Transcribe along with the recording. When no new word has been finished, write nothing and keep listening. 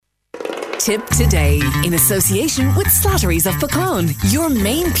Tipp Today, in association with Slattery's of Pecan, your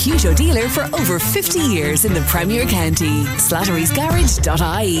main Peugeot dealer for over 50 years in the Premier County.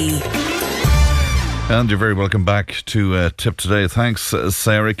 Slattery'sGarage.ie. And you're very welcome back to Tipp Today. Thanks,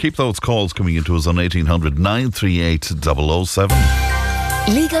 Sarah. Keep those calls coming into us on 1800 938 007.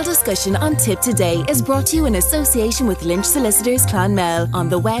 Legal discussion on Tipp Today is brought to you in association with Lynch Solicitors Clonmel, on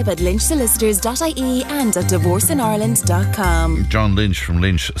the web at lynchsolicitors.ie and at divorceinereland.com. John Lynch from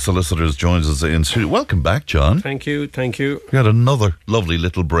Lynch Solicitors joins us in studio. Welcome back, John. Thank you. You had another lovely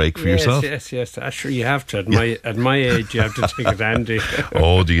little break for yourself. Yes. Actually, you have to. At my age, you have to take it handy.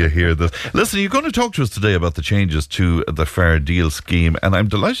 Oh, do you hear this? Listen, you're going to talk to us today about the changes to the Fair Deal scheme, and I'm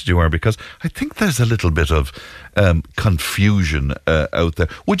delighted you are, because I think there's a little bit of confusion out there.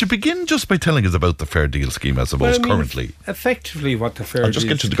 Would you begin just by telling us about the Fair Deal scheme, I suppose, currently? Effectively, what the Fair Deal... I'll just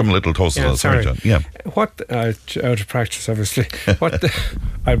get you to come a little closer. Sorry, John. Yeah. What, out of practice, obviously.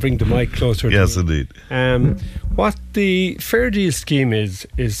 I'll bring the mic closer to Yes, me. indeed. What the Fair Deal scheme is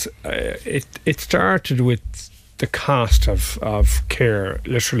it started with the cost of care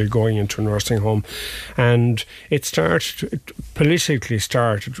literally going into a nursing home, and it politically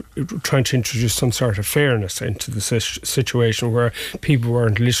started trying to introduce some sort of fairness into the situation where people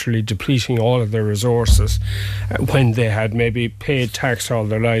weren't literally depleting all of their resources when they had maybe paid tax all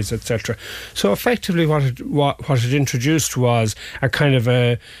their lives, etc. So effectively what it introduced was a kind of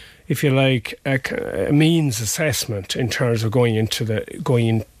a, if you like, a means assessment in terms of going into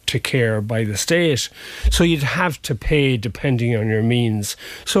care by the state. So you'd have to pay depending on your means.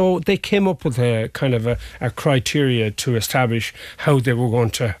 So they came up with a kind of a criteria to establish how they were going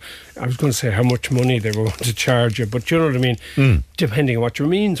to, I was going to say how much money they were going to charge you, but you know what I mean, depending on what your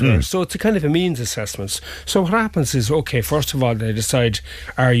means were. So it's a kind of a means assessment. So what happens is, okay, first of all, they decide,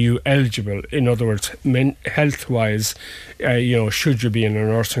 are you eligible? In other words, health-wise, should you be in a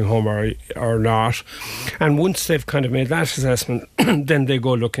nursing home or not? And once they've kind of made that assessment, then they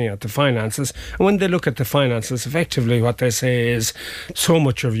go looking at the finances. And when they look at the finances, effectively what they say is so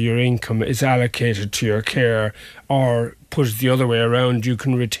much of your income is allocated to your care, or put it the other way around, you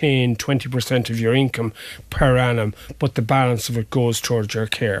can retain 20% of your income per annum, but the balance of it goes towards your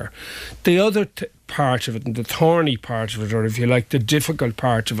care. The other part of it, and the thorny part of it, or if you like, the difficult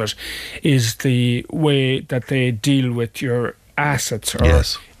part of it, is the way that they deal with your assets, or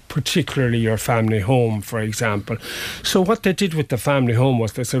particularly your family home, for example. So what they did with the family home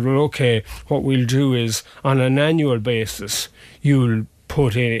was they said, well, okay, what we'll do is on an annual basis, you'll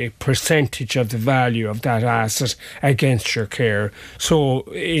put a percentage of the value of that asset against your care. So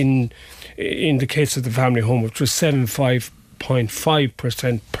in the case of the family home, which was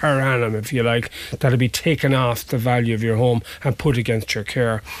 0.5% per annum, if you like, that'll be taken off the value of your home and put against your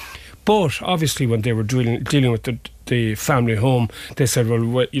care. But obviously when they were dealing with the family home, they said,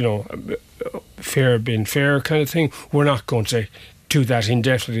 well, fair being fair kind of thing, we're not going to do that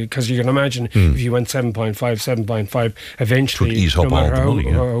indefinitely, because you can imagine if you went 7.5, eventually, eat up no matter all the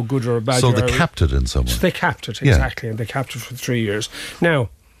money, how good or bad so you are. So they capped it in some way. So they capped it, exactly, and they capped it for 3 years. Now,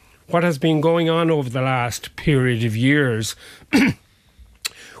 what has been going on over the last period of years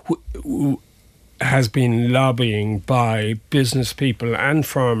has been lobbying by business people and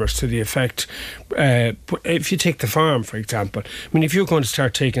farmers to the effect, if you take the farm, for example, I mean, if you're going to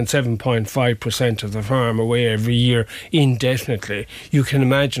start taking 7.5% of the farm away every year indefinitely, you can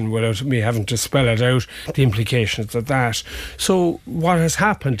imagine, without me having to spell it out, the implications of that. So what has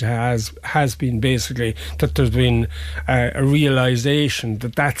happened has been basically that there's been a realisation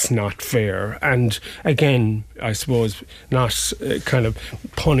that that's not fair. And again, I suppose, not kind of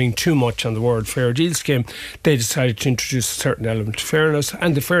punning too much on the word Fair Deal scheme, they decided to introduce a certain element of fairness,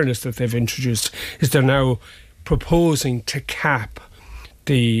 and the fairness that they've introduced is they're now proposing to cap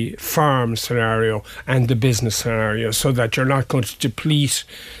the farm scenario and the business scenario, so that you're not going to deplete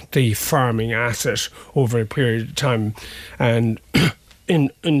the farming asset over a period of time. And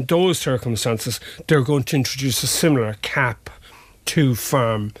in those circumstances, they're going to introduce a similar cap to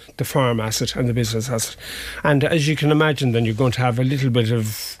the farm asset and the business asset. And as you can imagine, then you're going to have a little bit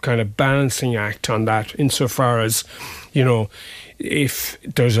of kind of balancing act on that, insofar as, if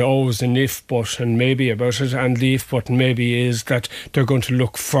there's always an if, but, and maybe about it, and the if, but, and maybe is that they're going to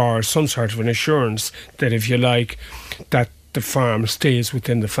look for some sort of an assurance that, if you like, that the farm stays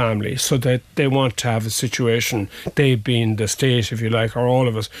within the family, so that they want to have a situation, they being the state, if you like, or all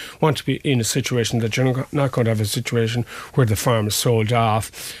of us, want to be in a situation that you're not going to have a situation where the farm is sold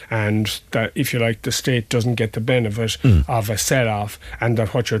off, and that, if you like, the state doesn't get the benefit of a sell-off, and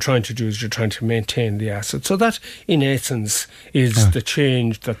that what you're trying to do is you're trying to maintain the asset. So that, in essence, is the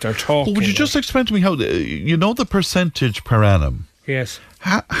change that they're talking about. Would you just explain to me how, the percentage per annum Yes.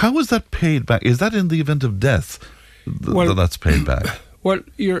 How is that paid back? Is that in the event of death that's paid back? Well,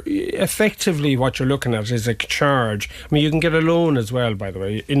 you're effectively what you're looking at is a charge. I mean, you can get a loan as well, by the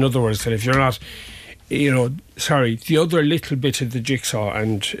way. In other words, that if you're not, the other little bit of the jigsaw,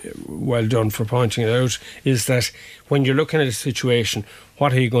 and well done for pointing it out, is that when you're looking at a situation,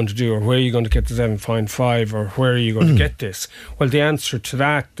 what are you going to do, or where are you going to get the 7.5, or where are you going to get this? Well, the answer to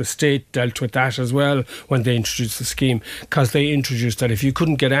that, the state dealt with that as well when they introduced the scheme, because they introduced that if you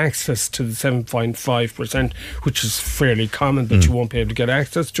couldn't get access to the 7.5%, which is fairly common that you won't be able to get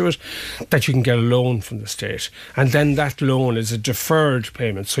access to it, that you can get a loan from the state. And then that loan is a deferred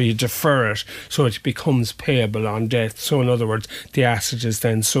payment, so you defer it, so it becomes payable on death. So in other words, the asset is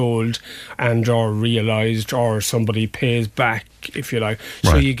then sold and or realised, or somebody pays back, if you like.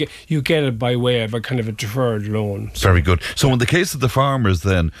 So you get it by way of a kind of a deferred loan. So. Very good. So in the case of the farmers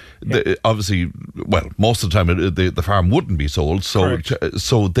then, obviously, well, most of the time the farm wouldn't be sold, so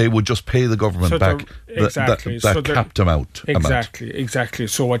they would just pay the government back that capped amount. Exactly.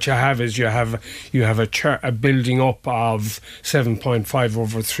 So what you have is you have a building up of 7.5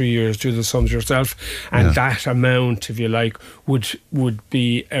 over 3 years, do the sums yourself, and that amount, if you like, would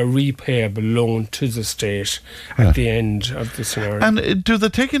be a repayable loan to the state at the end of the scenario. And do they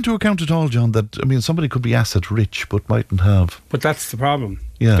take into account at all, John, that, I mean, somebody could be asset rich but mightn't have... But that's the problem.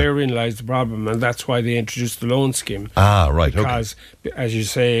 Yeah. Therein lies the problem, and that's why they introduced the loan scheme. Right, because, as you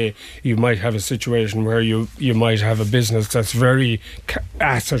say, you might have a situation where you might have a business that's very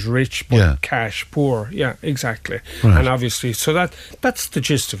asset rich but cash poor. Yeah, exactly. Right. And obviously, so that's the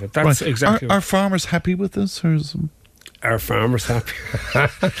gist of it. That's exactly. Are farmers happy with this, or is... Are farmers happy?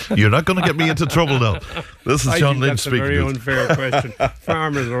 You're not going to get me into trouble now. This is John Lynch speaking. That's a very unfair question.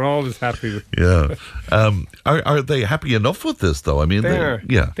 Farmers are always happy with. Yeah. Are they happy enough with this, though? I mean, they are.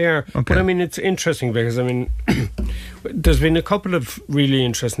 Yeah. They are. Okay. But I mean, it's interesting because, I mean, there's been a couple of really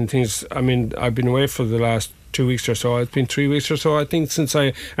interesting things. I mean, I've been away for the last 2 weeks or so. It's been 3 weeks or so, I think, since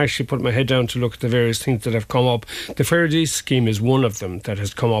I actually put my head down to look at the various things that have come up. The Fair Deal scheme is one of them that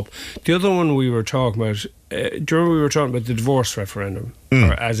has come up. The other one we were talking about, we were talking about the divorce referendum,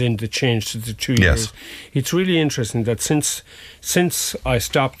 or as in the change to the 2 years. Yes. It's really interesting that since I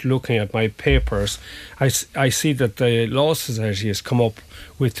stopped looking at my papers, I see that the Law Society has come up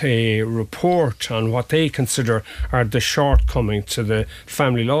with a report on what they consider are the shortcomings to the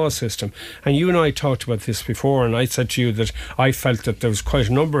family law system. And you and I talked about this before, and I said to you that I felt that there was quite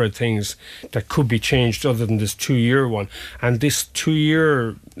a number of things that could be changed other than this 2 year one. And this 2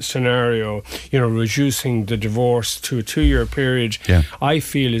 year scenario, reducing the divorce to a 2 year period, I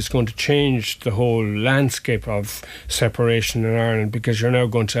feel is going to change the whole landscape of separation in Ireland, because you're now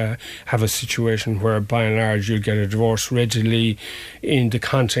going to have a situation where by and large you'll get a divorce readily. In the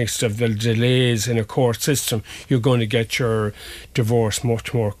context of the delays in a court system, you're going to get your divorce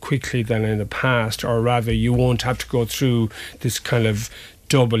much more quickly than in the past, or rather you won't have to go through this kind of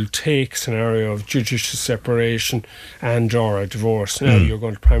double take scenario of judicial separation and or a divorce. Now you're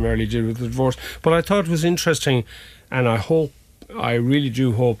going to primarily deal with the divorce. But I thought it was interesting, and I really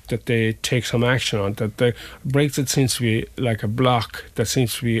do hope that they take some action on that. The Brexit seems to be like a block that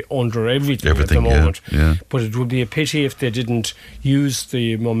seems to be under everything at the moment. Yeah. But it would be a pity if they didn't use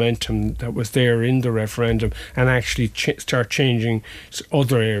the momentum that was there in the referendum and actually start changing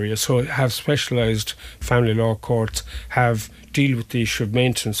other areas. So have specialised family law courts, deal with the issue of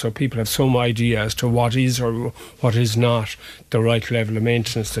maintenance, so people have some idea as to what is or what is not the right level of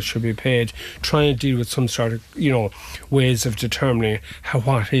maintenance that should be paid. Try and deal with some sort of, ways of determining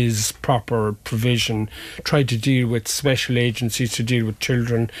what is proper provision. Try to deal with special agencies to deal with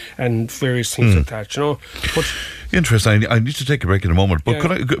children and various things like that, But interesting. I need to take a break in a moment,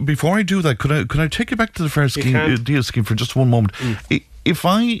 but before I do that, could I take you back to the Fair Deal scheme for just one moment? If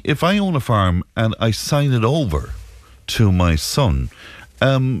I own a farm and I sign it over to my son,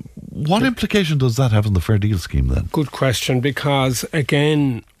 what implication does that have on the Fair Deal scheme then? Good question, because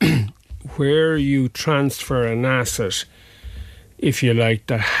again, where you transfer an asset, if you like,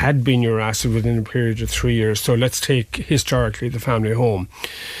 that had been your asset within a period of 3 years, so let's take historically the family home.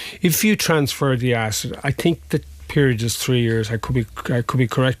 If you transfer the asset, I think the period is 3 years. I could be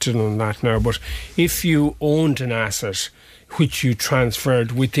corrected on that now, but if you owned an asset which you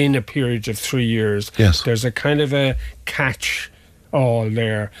transferred within a period of 3 years, there's a kind of a catch all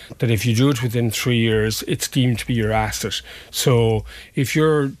there that if you do it within 3 years, it's deemed to be your asset. So if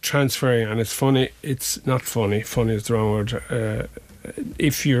you're transferring, and it's not funny is the wrong word,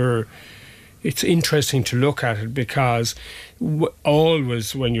 if you're it's interesting to look at it because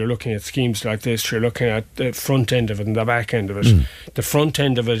always when you're looking at schemes like this, you're looking at the front end of it and the back end of it. The front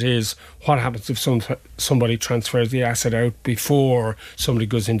end of it is what happens if somebody transfers the asset out before somebody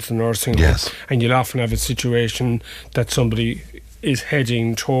goes into the nursing home. And you'll often have a situation that somebody is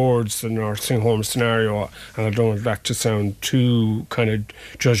heading towards the nursing home scenario, and I don't want that to sound too kind of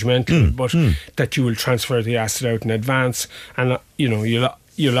judgmental, but that you will transfer the asset out in advance, and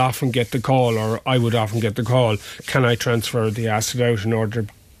you'll often get the call, or I would often get the call, can I transfer the asset out in order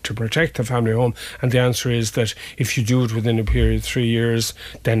to protect the family home? And the answer is that if you do it within a period of 3 years,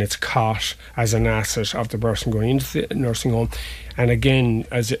 then it's caught as an asset of the person going into the nursing home. And again,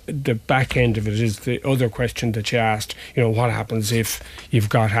 as the back end of it is the other question that you asked, what happens if you've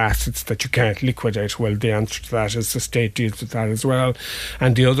got assets that you can't liquidate? Well, the answer to that is the state deals with that as well.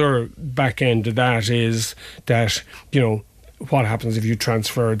 And the other back end of that is that, what happens if you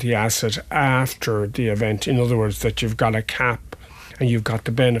transfer the asset after the event? In other words, that you've got a cap and you've got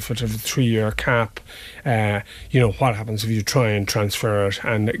the benefit of a 3-year cap. What happens if you try and transfer it?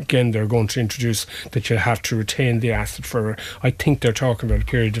 And again, they're going to introduce that you'll have to retain the asset for, I think they're talking about a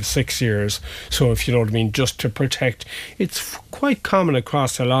period of 6 years. So if you know what I mean, just to protect. It's quite common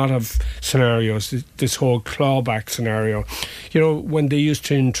across a lot of scenarios, this whole clawback scenario. When they used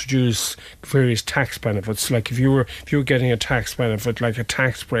to introduce various tax benefits, like if you were getting a tax benefit, like a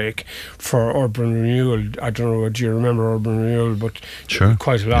tax break for urban renewal, I don't know, do you remember urban renewal? But sure,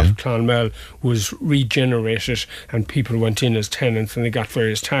 quite a lot of Clonmel was regenerated and people went in as tenants and they got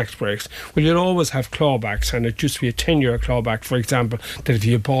various tax breaks. Well, you'll always have clawbacks, and it used to be a 10-year clawback, for example, that if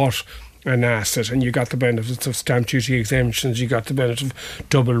you bought an asset and you got the benefits of stamp duty exemptions, you got the benefit of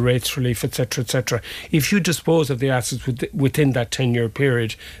double rates relief, etc., etc. If you dispose of the assets within that 10-year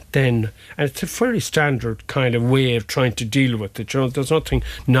period, then, and it's a fairly standard kind of way of trying to deal with it. There's nothing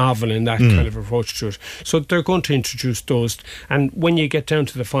novel in that kind of approach to it. So they're going to introduce those, and when you get down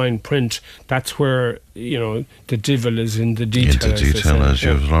to the fine print, that's where the devil is in the detail. In the detail, as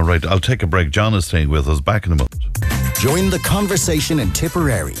usual. All right, I'll take a break. John is staying with us. Back in a moment. Join the conversation in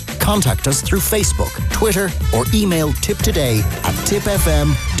Tipperary. Contact us through Facebook, Twitter, or email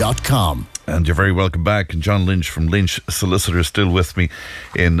tiptoday@tippfm.com. And you're very welcome back. And John Lynch from Lynch Solicitors still with me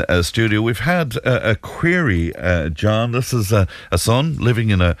in studio. We've had a query, John. This is a son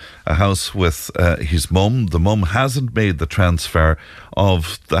living in a house with his mum. The mum hasn't made the transfer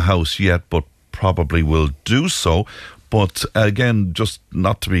of the house yet, but probably will do so. But again, just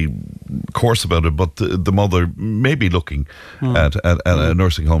not to be coarse about it, but the mother may be looking at a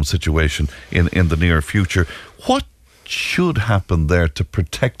nursing home situation in the near future. What should happen there to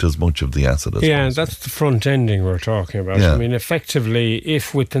protect as much of the asset as possible? Yeah, that's the front ending we're talking about. Yeah. I mean, effectively,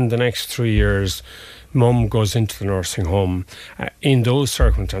 if within the next 3 years mum goes into the nursing home, in those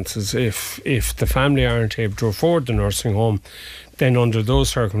circumstances, if the family aren't able to afford the nursing home, then under those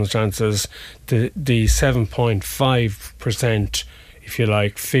circumstances, the 7.5%, if you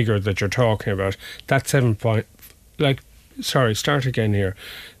like, figure that you're talking about, that start again here.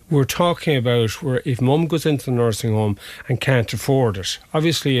 We're talking about where if mum goes into the nursing home and can't afford it,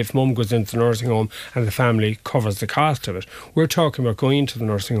 obviously if mum goes into the nursing home and the family covers the cost of it, we're talking about going into the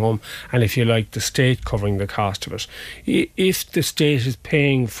nursing home and, if you like, the state covering the cost of it. If the state is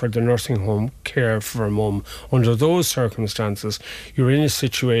paying for the nursing home care for mum, under those circumstances, you're in a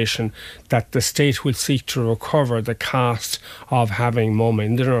situation that the state will seek to recover the cost of having mum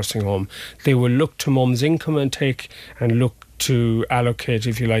in the nursing home. They will look to mum's income and look to allocate,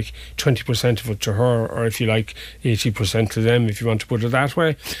 if you like, 20% of it to her, or if you like, 80% to them, if you want to put it that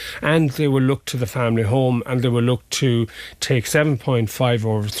way. And they will look to the family home, and they will look to take 7.5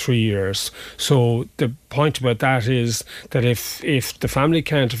 over 3 years. So the point about that is that if the family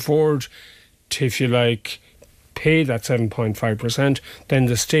can't afford to, if you like, pay that 7.5%, then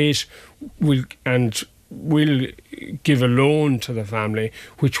the state will give a loan to the family,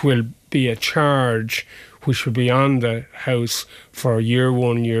 which will be a charge which will be on the house for year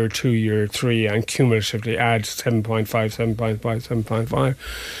 1, year 2, year 3, and cumulatively add 7.5, 7.5, 7.5.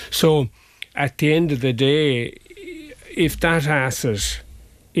 So at the end of the day, if that asset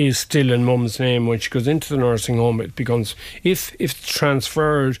is still in mum's name when she goes into the nursing home, it becomes, if it's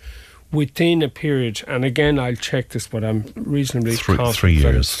transferred within a period, and again I'll check this, but I'm reasonably confident 3 years.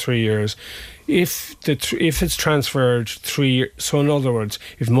 that it's 3 years. If it's transferred 3 years, so in other words,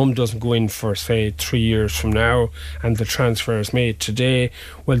 if mum doesn't go in for, say, 3 years from now and the transfer is made today,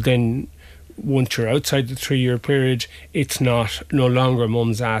 well then once you're outside the 3 year period, it's no longer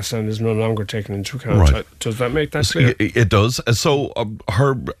mum's asset and is no longer taken into account. Right. Does that make that clear? It does. So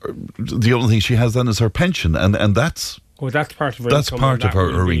the only thing she has then is her pension, and that's Oh, that's part of her That's income. part of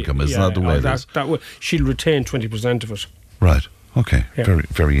her income, isn't that the way it is? She'll retain 20% of it. Right. Okay. Yeah. Very,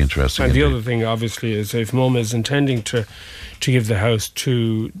 very interesting. And indeed. the other thing, obviously, is if Mum is intending to give the house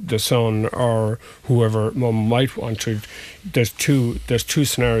to the son or whoever Mum might want to, there's two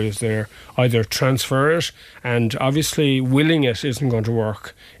scenarios there. Either transfer it, and obviously willing it isn't going to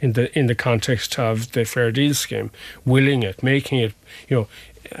work in the context of the Fair Deal scheme. Willing it, making it,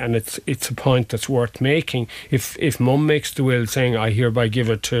 and it's a point that's worth making. If Mum makes the will saying, I hereby give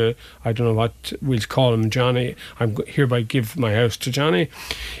it to, I don't know what we'll call him, Johnny, I hereby give my house to Johnny.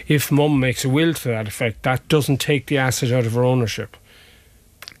 If Mum makes a will to that effect, that doesn't take the asset out of her ownership.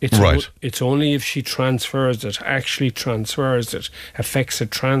 It's right. It's only if she transfers it, affects a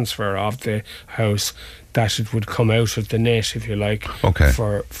transfer of the house, that it would come out of the net, if you like,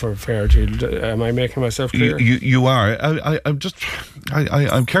 for Fair Deal. Am I making myself clear? You are.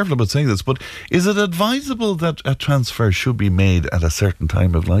 I'm careful about saying this, but is it advisable that a transfer should be made at a certain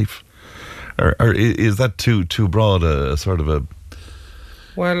time of life? Or is that too broad a sort of a...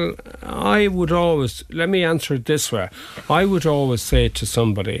 Well, I would always... Let me answer it this way. I would always say to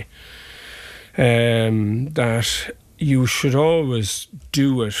somebody that you should always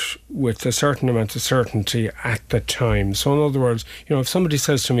do it with a certain amount of certainty at the time. So in other words, if somebody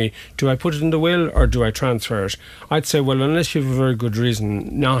says to me, do I put it in the will or do I transfer it? I'd say, well, unless you have a very good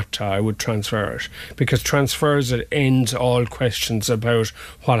reason not to, I would transfer it. Because transfers, it ends all questions about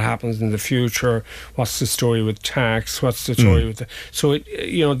what happens in the future, what's the story with tax, what's the story with the... So,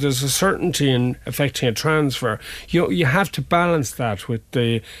 there's a certainty in affecting a transfer. You have to balance that with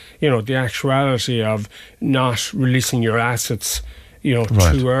the actuality of not releasing your assets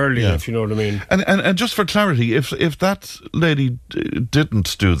too early, if you know what I mean. And just for clarity, if that lady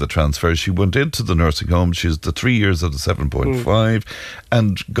didn't do the transfer, she went into the nursing home, she's the 3 years of the 7.5,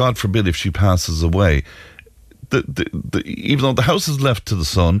 and God forbid if she passes away, even though the house is left to the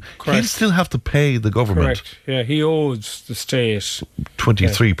son, he'll still have to pay the government. Correct. Yeah, he owes the state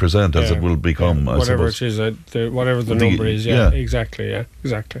 23% as it will become. Whatever I suppose. it is, whatever the number is. Exactly.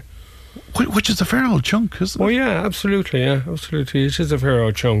 Which is a fair old chunk, isn't it? Oh yeah, absolutely. It is a fair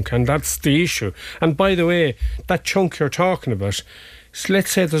old chunk, and that's the issue. And by the way, that chunk you're talking about, so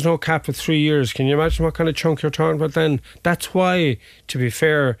let's say there's no cap of 3 years. Can you imagine what kind of chunk you're talking about then? That's why, to be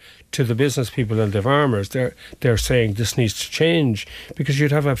fair to the business people and the farmers, they're saying this needs to change, because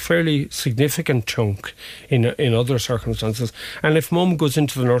you'd have a fairly significant chunk in other circumstances. And if Mum goes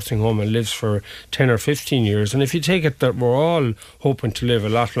into the nursing home and lives for 10 or 15 years, and if you take it that we're all hoping to live a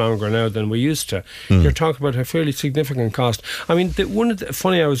lot longer now than we used to, you're talking about a fairly significant cost. I mean,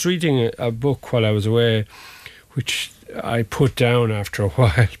 funny, I was reading a book while I was away, which I put down after a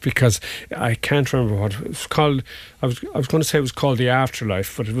while because I can't remember what it was called. I was going to say it was called The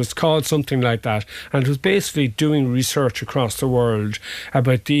Afterlife, but it was called something like that. And it was basically doing research across the world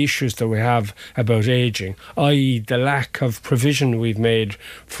about the issues that we have about ageing, i.e. the lack of provision we've made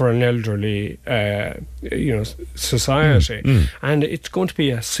for an elderly society. And it's going to be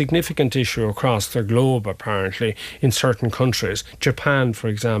a significant issue across the globe, apparently, in certain countries. Japan, for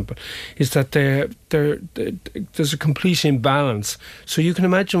example, is that there's a complete imbalance. So you can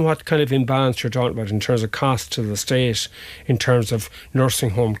imagine what kind of imbalance you're talking about in terms of cost to the state, in terms of nursing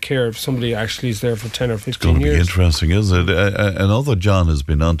home care, if somebody actually is there for 10 or 15 years. It's going to be interesting, isn't it? Another John has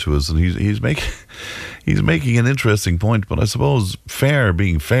been on to us, and he's making an interesting point, but I suppose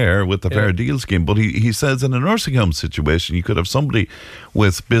being fair with the Fair Deal scheme. But he says in a nursing home situation, you could have somebody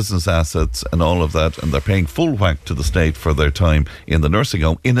with business assets and all of that, and they're paying full whack to the state for their time in the nursing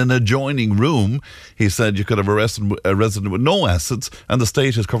home. In an adjoining room, he said you could have a resident with no assets, and the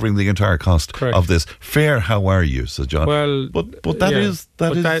state is covering the entire cost of this. Fair, how are you, says John. Well, but that is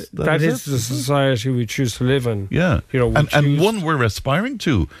the society we choose to live in. Yeah, and one we're aspiring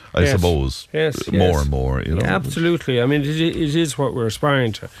to, I suppose. More and more. Absolutely. I mean, it is what we're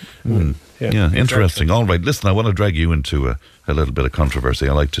aspiring to. Interesting. All right, listen, I want to drag you into a little bit of controversy.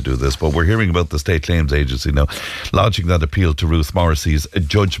 I like to do this, but we're hearing about the State Claims Agency now lodging that appeal to Ruth Morrissey's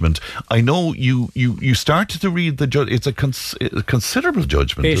judgment. I know you started to read the judgment. It's a considerable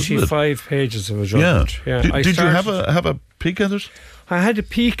judgment, 85 pages of a judgment. Yeah. Did you have a peek at it? I had a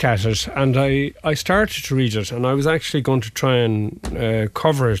peek at it, and I started to read it, and I was actually going to try and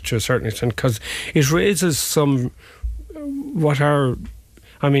cover it to a certain extent, because it raises some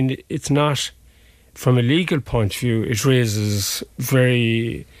it's not, from a legal point of view, it raises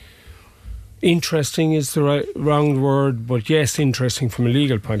very Interesting is the wrong word, but yes, interesting from a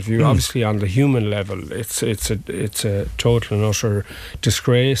legal point of view. Obviously, on the human level, it's a total and utter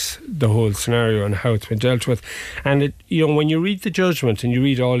disgrace, the whole scenario and how it's been dealt with. And when you read the judgment and you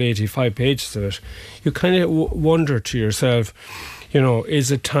read all 85 pages of it, you kind of wonder to yourself,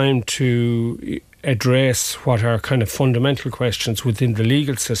 is it time to address what are kind of fundamental questions within the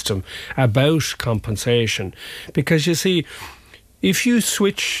legal system about compensation? Because you see, if you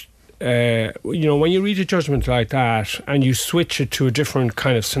switch, when you read a judgment like that and you switch it to a different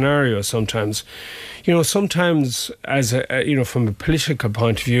kind of scenario, sometimes as from a political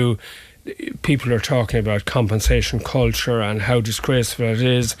point of view, people are talking about compensation culture and how disgraceful it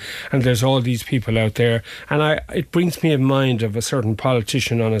is, and there's all these people out there, and it brings me in mind of a certain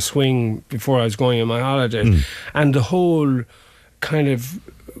politician on a swing before I was going on my holiday, and the whole kind of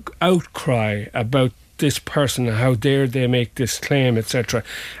outcry about this person, how dare they make this claim, etc.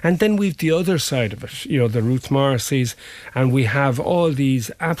 And then we've the other side of it, the Ruth Morrisseys, and we have all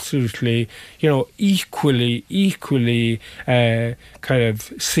these absolutely, equally kind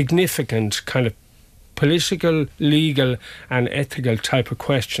of significant kind of political, legal and ethical type of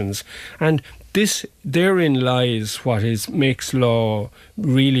questions. And therein lies what makes law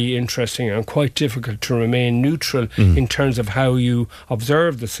really interesting and quite difficult to remain neutral in terms of how you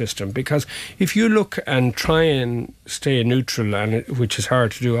observe the system. Because if you look and try and stay neutral, which is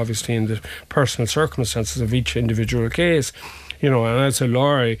hard to do obviously in the personal circumstances of each individual case, and as a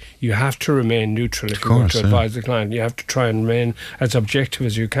lawyer, you have to remain neutral if you want to advise the client. You have to try and remain as objective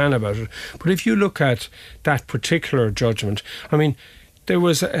as you can about it. But if you look at that particular judgment, there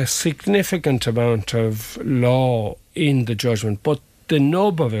was a significant amount of law in the judgment, but the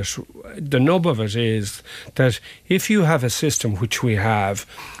nub of it is that if you have a system, which we have,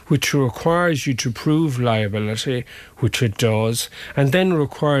 which requires you to prove liability, which it does, and then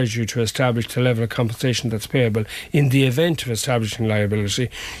requires you to establish the level of compensation that's payable in the event of establishing liability,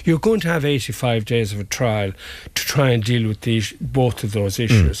 you're going to have 85 days of a trial to try and deal with both of those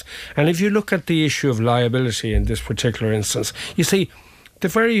issues. And if you look at the issue of liability in this particular instance, you see, the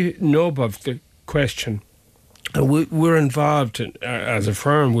very nub of the question, we're involved as a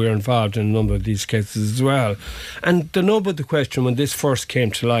firm, we're involved in a number of these cases as well. And the nub of the question, when this first came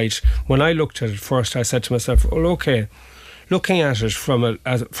to light, when I looked at it first, I said to myself, well, okay, looking at it from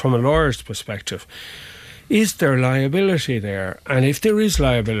a lawyer's perspective, is there liability there? And if there is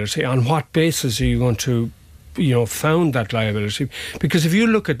liability, on what basis are you going to found that liability? Because if you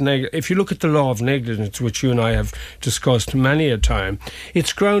look at the law of negligence, which you and I have discussed many a time,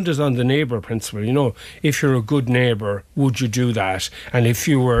 it's grounded on the neighbour principle. If you're a good neighbour, would you do that? And if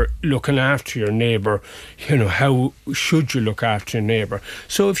you were looking after your neighbour, how should you look after your neighbour?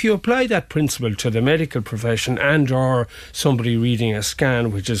 So if you apply that principle to the medical profession and or somebody reading a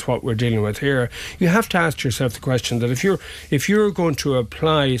scan, which is what we're dealing with here, you have to ask yourself the question that if you're going to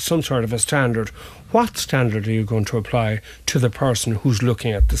apply some sort of a standard, what standard are you going to apply to the person who's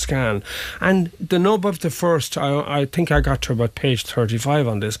looking at the scan? And the nub of the first, I think I got to about page 35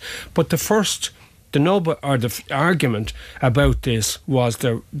 on this, but the nub or the argument about this was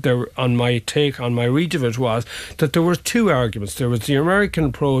on my read of it was that there were two arguments. There was the American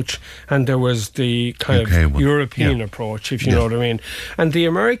approach and there was the kind of European approach, if you know what I mean. And the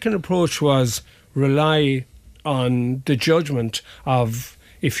American approach was rely on the judgment of,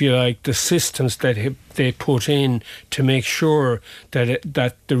 if you like, the systems that they put in to make sure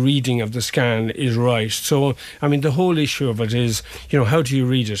that the reading of the scan is right. So, the whole issue of it is, how do you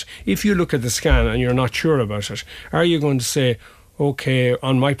read it? If you look at the scan and you're not sure about it, are you going to say, okay,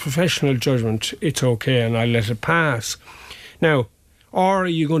 on my professional judgment, it's okay and I let it pass? Now, or are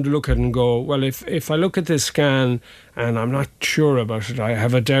you going to look at it and go, well, if I look at this scan and I'm not sure about it, I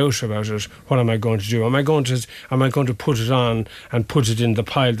have a doubt about it, what am I going to do? Am I going to put it on and put it in the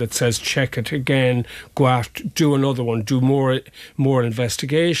pile that says check it again, go after, do another one, do more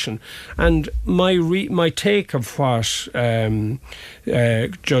investigation? And my take of what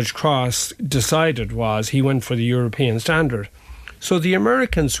Judge Cross decided was he went for the European standard. So the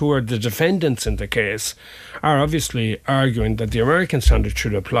Americans, who are the defendants in the case, are obviously arguing that the American standard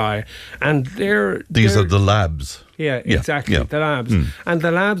should apply, and these are the labs. Yeah, exactly, the labs. And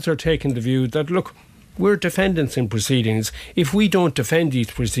the labs are taking the view that, look, we're defendants in proceedings. If we don't defend these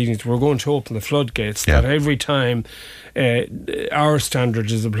proceedings, we're going to open the floodgates that every time our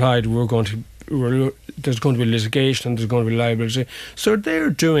standard is applied, there's going to be litigation and there's going to be liability. So they're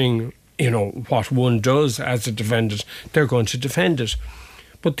doing what one does as a defendant. They're going to defend it.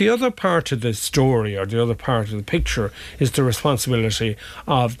 But the other part of the story, or the other part of the picture, is the responsibility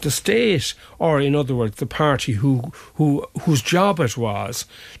of the state, or in other words, the party whose job it was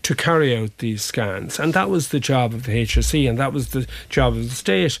to carry out these scans. And that was the job of the HSE, and that was the job of the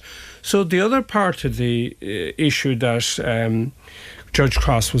state. So the other part of the issue that Judge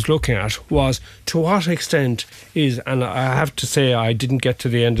Cross was looking at was to what extent is, and I have to say I didn't get to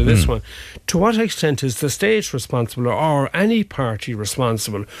the end of this one, to what extent is the state responsible, or any party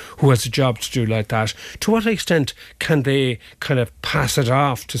responsible who has a job to do like that, to what extent can they kind of pass it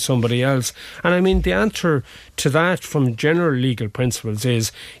off to somebody else? And I mean, the answer to that from general legal principles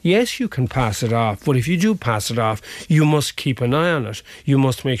is, yes, you can pass it off, but if you do pass it off, you must keep an eye on it. You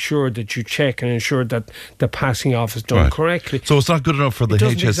must make sure that you check and ensure that the passing off is done correctly. So it's not good enough for the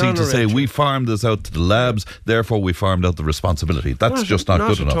HSE to say, we farmed this out to the labs, therefore we farmed out the responsibility. That's just not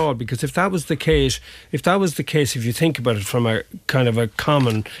good enough. Not at all, because if that was the case, if you think about it from a kind of a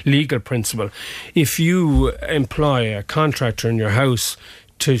common legal principle, if you employ a contractor in your house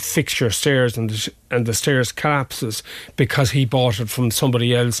to fix your stairs and the stairs collapses because he bought it from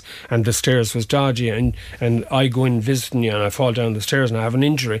somebody else and the stairs was dodgy, and I go in visiting you and I fall down the stairs and I have an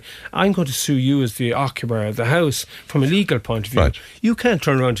injury, I'm going to sue you as the occupier of the house from a legal point of view. Right. You can't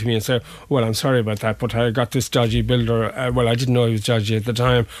turn around to me and say, well, I'm sorry about that, but I got this dodgy builder, well, I didn't know he was dodgy at the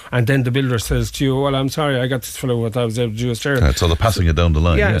time, and then the builder says to you, well, I'm sorry, I got this fellow what I was able to do a stair. Right, so they're passing it down the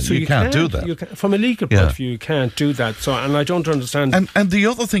line. Yeah, so you can't do that. From a legal point of view, you can't do that. So, and I don't understand. And the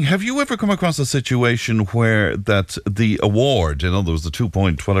other thing, have you ever come across a situation where that the award, in other words,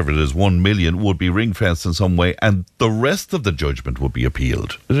 the 1 million, would be ring-fenced in some way and the rest of the judgment would be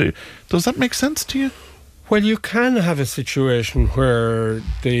appealed? Does that make sense to you? Well, you can have a situation where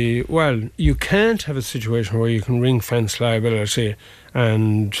you can't have a situation where you can ring-fence liability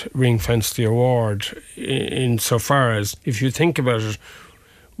and ring-fence the award insofar as, if you think about it,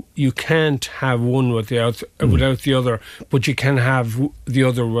 you can't have one without the other, but you can have the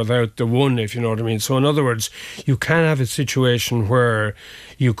other without the one, if you know what I mean. So in other words, you can have a situation where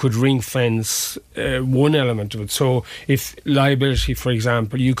you could ring fence one element of it. So if liability, for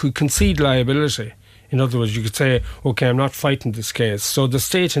example, you could concede liability. In other words, you could say, okay, I'm not fighting this case. So the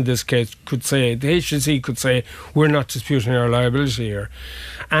state in this case could say, the HSE could say, we're not disputing our liability here.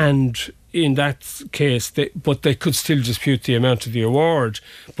 And in that case, but they could still dispute the amount of the award.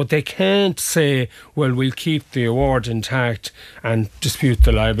 But they can't say, well, we'll keep the award intact and dispute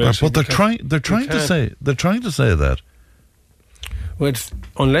the liability. But they're trying to say that. Well,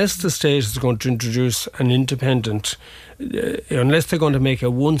 unless the state is going to introduce an independent, unless they're going to make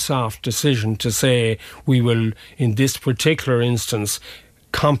a once-off decision to say we will, in this particular instance,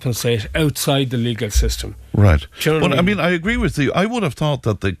 compensate outside the legal system. Right. Do you know what I mean, I agree with you. I would have thought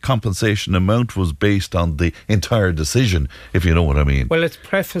that the compensation amount was based on the entire decision, if you know what I mean. Well, it's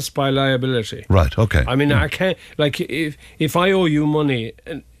prefaced by liability. Right, okay. I mean, I can't, like, if I owe you money,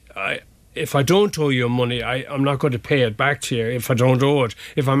 and if I don't owe you money, I'm not going to pay it back to you if I don't owe it.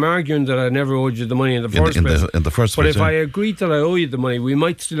 If I'm arguing that I never owed you the money in the first place. In the first but place. But if I agreed that I owe you the money, we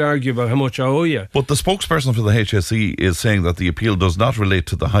might still argue about how much I owe you. But the spokesperson for the HSE is saying that the appeal does not relate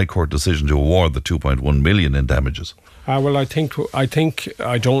to the High Court decision to award the 2.1 million in damages. Well, I think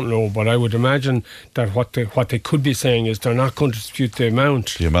I don't know, but I would imagine that what they could be saying is they're not going to dispute the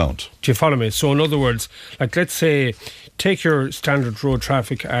amount. The amount. Do you follow me? So in other words, like, let's say, take your standard road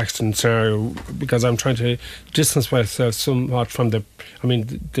traffic accident scenario, because I'm trying to distance myself somewhat from the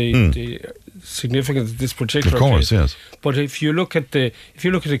significance of this particular case. Of course, yes. But if you look at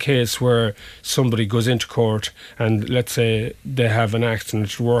a case where somebody goes into court and let's say they have an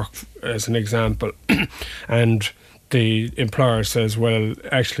accident at work, as an example, and the employer says, well,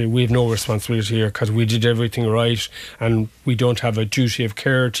 actually, we have no responsibility here because we did everything right and we don't have a duty of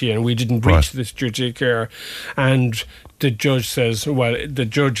care to you and we didn't breach this duty of care. And the judge says,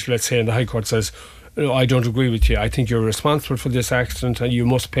 let's say in the High Court says, no, I don't agree with you. I think you're responsible for this accident and you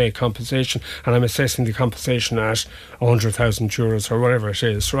must pay compensation, and I'm assessing the compensation at 100,000 euros or whatever it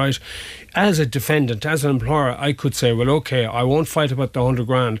is, right? As a defendant, as an employer, I could say, well, okay, I won't fight about the 100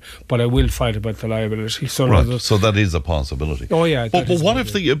 grand, but I will fight about the liability. So, so that is a possibility. Oh, yeah. But what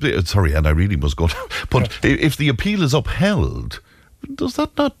if sorry, and I really must go, but if the appeal is upheld, does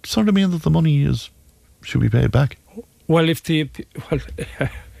that not sort of mean that the money should be paid back? Well,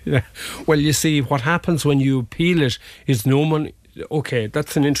 well, you see, what happens when you appeal it is no money. Okay,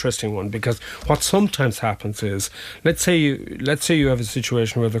 that's an interesting one, because what sometimes happens is, let's say you have a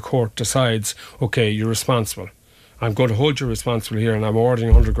situation where the court decides, okay, you're responsible. I'm going to hold you responsible here, and I'm awarding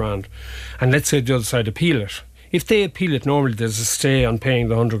 100 grand. And let's say the other side appeal it. if they appeal it, normally there's a stay on paying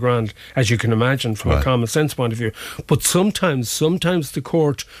the 100 grand, as you can imagine, from a common sense point of view. But sometimes the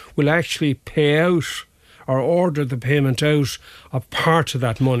court will actually pay out or order the payment out of part of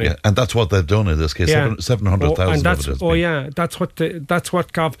that money. Yeah, and that's what they've done in this case. 700,000 of it has been. That's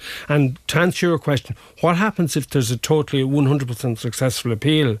what Gav. And to answer your question, what happens if there's a totally 100% successful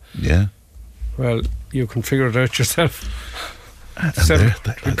appeal? Yeah. Well, you can figure it out yourself.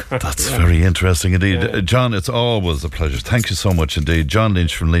 That's very interesting indeed. Yeah. John, it's always a pleasure. Thank you so much indeed. John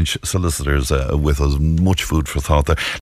Lynch from Lynch Solicitors with us. Much food for thought there.